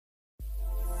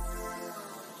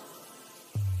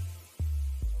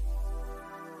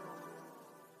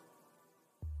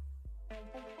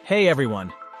Hey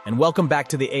everyone, and welcome back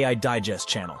to the AI Digest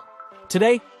channel.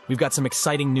 Today, we've got some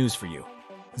exciting news for you.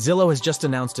 Zillow has just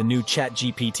announced a new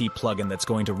ChatGPT plugin that's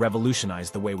going to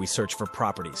revolutionize the way we search for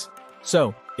properties.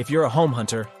 So, if you're a home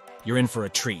hunter, you're in for a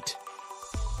treat.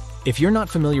 If you're not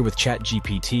familiar with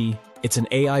ChatGPT, it's an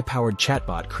AI-powered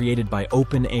chatbot created by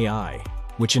OpenAI,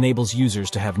 which enables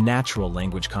users to have natural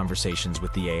language conversations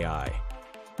with the AI.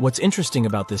 What's interesting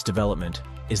about this development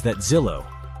is that Zillow,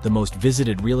 the most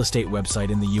visited real estate website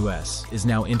in the US, is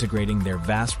now integrating their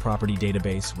vast property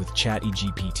database with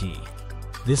ChatGPT.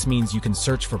 This means you can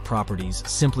search for properties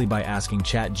simply by asking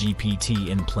ChatGPT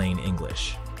in plain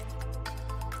English.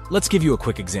 Let's give you a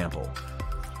quick example.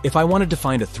 If I wanted to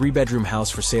find a 3-bedroom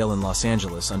house for sale in Los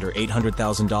Angeles under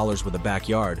 $800,000 with a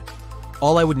backyard,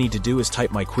 all I would need to do is type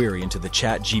my query into the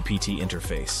ChatGPT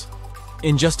interface.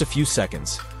 In just a few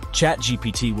seconds,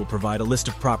 ChatGPT will provide a list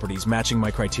of properties matching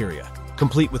my criteria,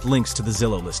 complete with links to the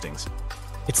Zillow listings.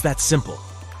 It's that simple.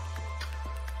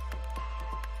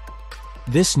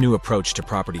 This new approach to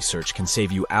property search can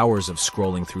save you hours of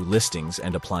scrolling through listings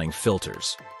and applying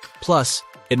filters. Plus,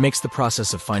 it makes the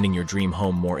process of finding your dream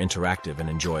home more interactive and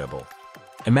enjoyable.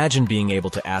 Imagine being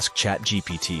able to ask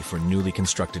ChatGPT for newly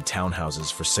constructed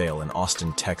townhouses for sale in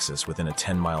Austin, Texas within a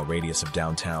 10-mile radius of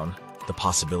downtown. The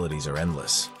possibilities are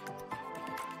endless.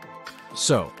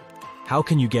 So, how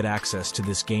can you get access to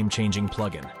this game-changing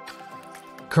plugin?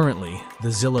 Currently, the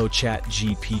Zillow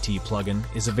ChatGPT plugin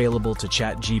is available to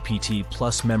ChatGPT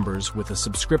Plus members with a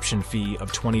subscription fee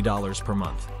of $20 per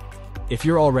month. If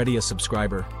you're already a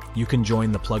subscriber, you can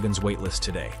join the plugin's waitlist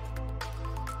today.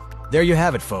 There you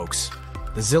have it, folks.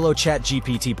 The Zillow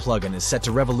ChatGPT plugin is set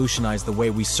to revolutionize the way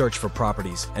we search for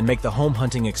properties and make the home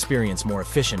hunting experience more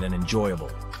efficient and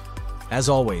enjoyable. As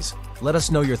always, let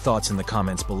us know your thoughts in the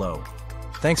comments below.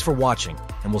 Thanks for watching,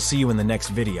 and we'll see you in the next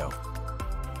video.